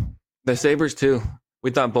bummer. The Sabres too.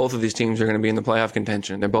 We thought both of these teams are going to be in the playoff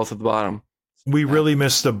contention. They're both at the bottom. We really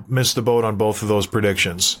missed the boat on both of those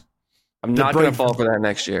predictions. I'm not going to fall for that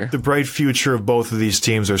next year. The bright future of both of these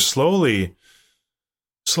teams are slowly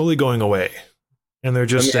going away, and they're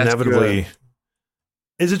just inevitably.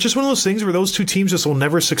 Is it just one of those things where those two teams just will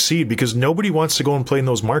never succeed because nobody wants to go and play in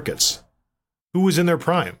those markets? Who is in their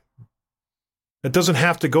prime? That doesn't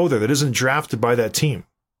have to go there. That isn't drafted by that team.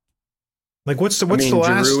 Like what's the last?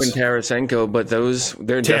 Giroux and Tarasenko, but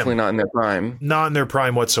they're definitely not in their prime. Not in their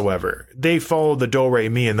prime whatsoever. They follow the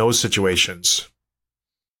do-re-mi in those situations.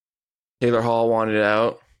 Taylor Hall wanted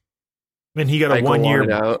out. And he got a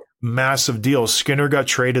 1-year massive deal. Skinner got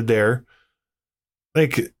traded there.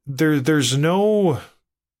 Like there's no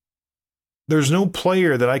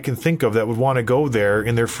player that I can think of that would want to go there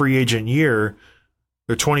in their free agent year.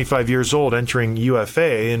 They're 25 years old entering UFA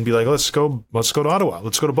and be like, let's go to Ottawa.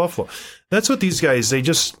 Let's go to Buffalo. That's what these guys, they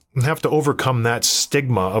just have to overcome that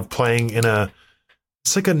stigma of playing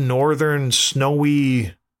it's like a northern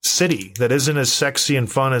snowy city that isn't as sexy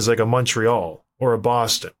and fun as like a Montreal or a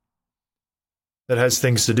Boston that has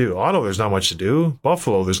things to do. Ottawa, there's not much to do.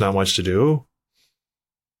 Buffalo, there's not much to do.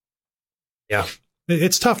 Yeah,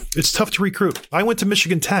 it's tough. It's tough to recruit. I went to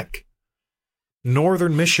Michigan Tech,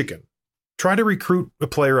 Northern Michigan. Try to recruit a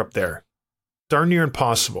player up there. Darn near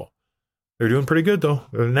impossible. They're doing pretty good, though.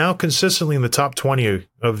 They're now consistently in the top 20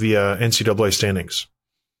 of the NCAA standings.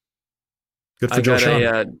 Good for Joe Sean. I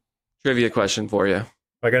got a trivia question for you.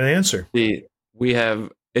 I got an answer.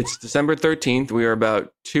 It's December 13th. We are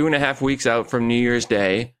about 2.5 weeks out from New Year's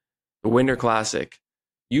Day, the Winter Classic.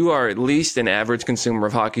 You are at least an average consumer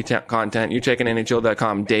of hockey content. You're checking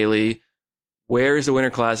NHL.com daily. Where is the Winter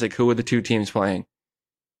Classic? Who are the two teams playing?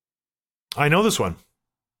 I know this one.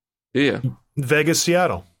 Do you? Vegas,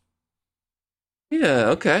 Seattle.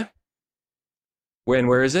 Yeah, okay.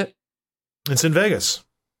 Where is it? It's in Vegas.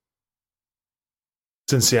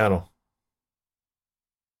 It's in Seattle.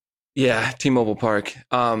 Yeah, T-Mobile Park.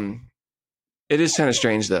 It is kind of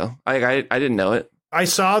strange, though. I didn't know it. I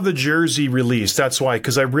saw the jersey release. That's why,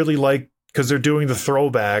 because I really because they're doing the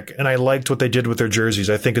throwback, and I liked what they did with their jerseys.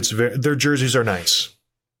 I think their jerseys are nice.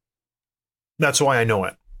 That's why I know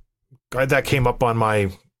it. That came up on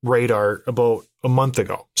my radar about a month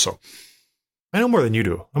ago. So I know more than you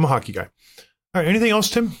do. I'm a hockey guy. All right. Anything else,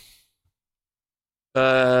 Tim?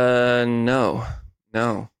 No.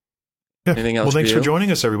 Yeah. Anything else? Well, thanks for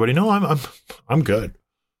joining us, everybody. No, I'm good.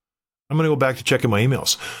 I'm going to go back to checking my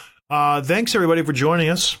emails. Thanks, everybody, for joining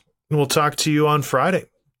us. And we'll talk to you on Friday.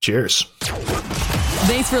 Cheers.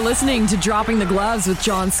 Thanks for listening to Dropping the Gloves with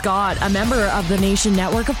John Scott, a member of the Nation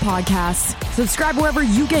Network of Podcasts. Subscribe wherever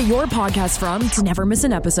you get your podcasts from to never miss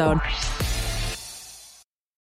an episode.